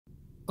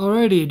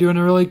Alrighty, doing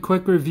a really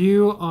quick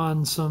review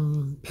on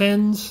some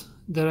pens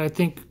that I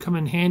think come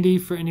in handy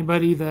for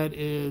anybody that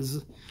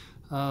is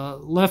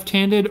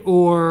left-handed,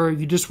 or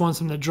you just want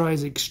something that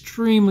dries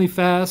extremely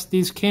fast.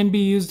 These can be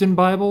used in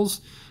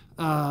Bibles.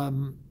 I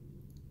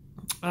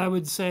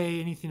would say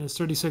anything that's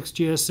 36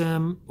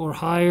 GSM or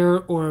higher,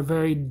 or a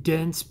very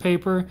dense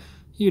paper.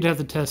 You'd have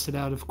to test it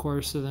out, of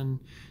course, and then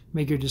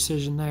make your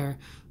decision there.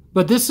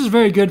 But this is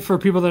very good for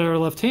people that are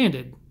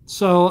left-handed.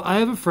 So I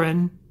have a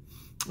friend.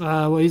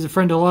 Well, he's a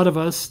friend to a lot of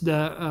us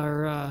that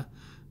are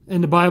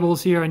into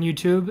Bibles here on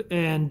YouTube.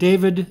 And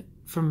David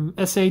from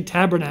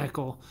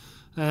Tabernacle.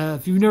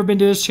 If you've never been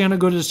to his channel,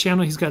 go to his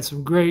channel. He's got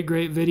some great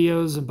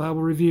videos and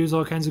Bible reviews,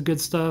 all kinds of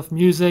good stuff,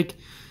 music.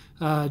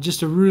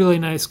 Just a really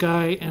nice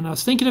guy. And I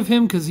was thinking of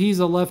him because he's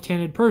a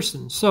left-handed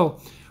person.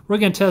 So we're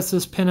going to test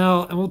this pen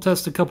out, and we'll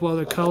test a couple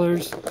other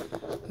colors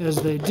as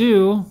they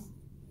do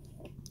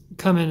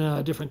come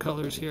in different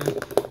colors here.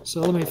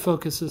 So let me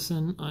focus this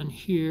in on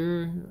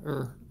here,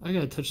 or I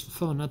gotta touch the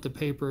phone, not the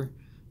paper.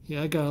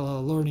 Yeah, I got a lot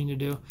of learning to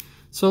do.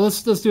 So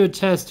let's do a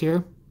test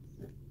here.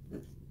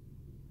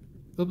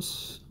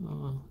 Oops,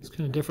 it's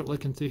kind of different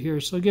looking through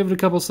here. So I'll give it a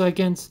couple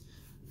seconds.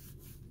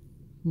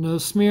 No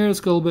smear. Let's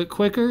go a little bit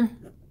quicker.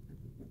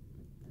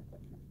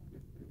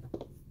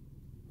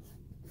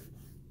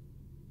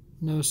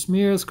 No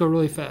smear. Let's go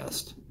really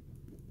fast.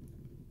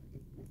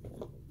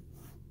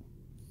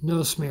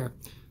 No smear.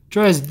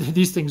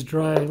 These things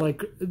dry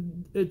like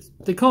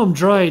they call them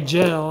dry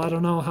gel. I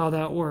don't know how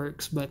that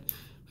works, but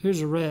here's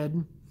a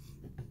red.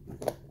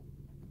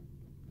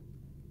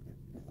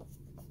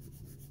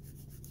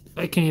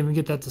 I can't even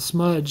get that to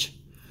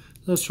smudge.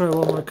 Let's try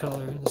one more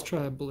color. Let's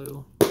try a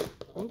blue.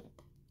 Oh,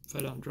 if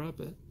I don't drop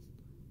it.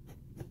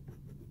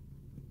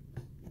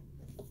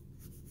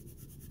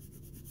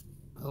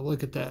 Oh,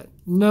 look at that.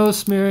 No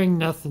smearing,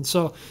 nothing.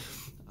 So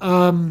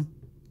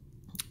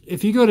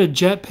if you go to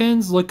jet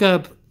pens, look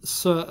up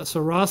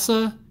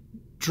SARASA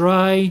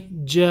dry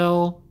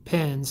gel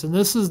pens, and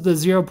this is the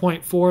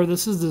 0.4.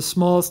 This is the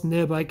smallest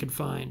nib I could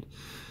find,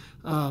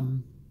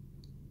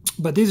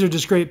 but these are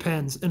just great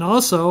pens. And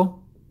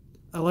also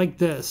I like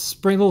this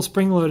little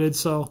spring loaded,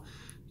 so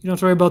you don't have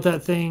to worry about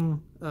that thing.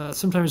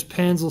 Sometimes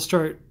pens will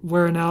start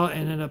wearing out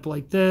and end up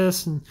like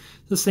this, and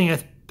this thing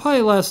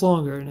probably lasts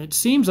longer, and it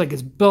seems like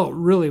it's built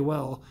really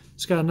well.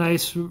 It's got a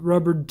nice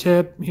rubbered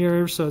tip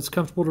here, so it's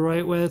comfortable to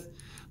write with.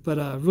 But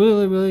I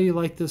really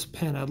like this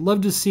pen. I'd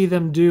love to see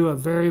them do a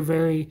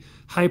very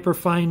hyper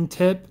fine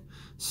tip.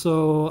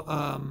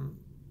 So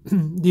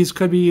these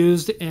could be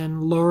used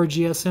in lower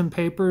GSM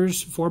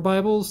papers for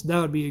Bibles. That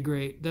would be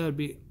great. That would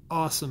be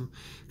awesome.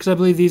 Because I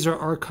believe these are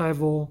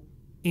archival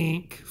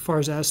ink, as far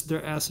as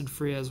they're acid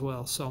free as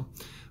well. So,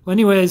 well,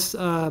 anyways,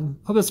 hope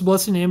that's a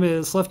blessing to anybody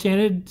that's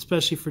left-handed,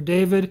 especially for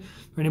David,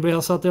 or anybody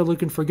else out there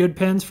looking for good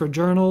pens for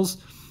journals.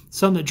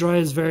 Something that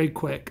dries very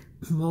quick.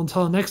 Well,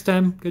 until next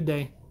time, good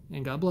day.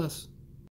 And God bless.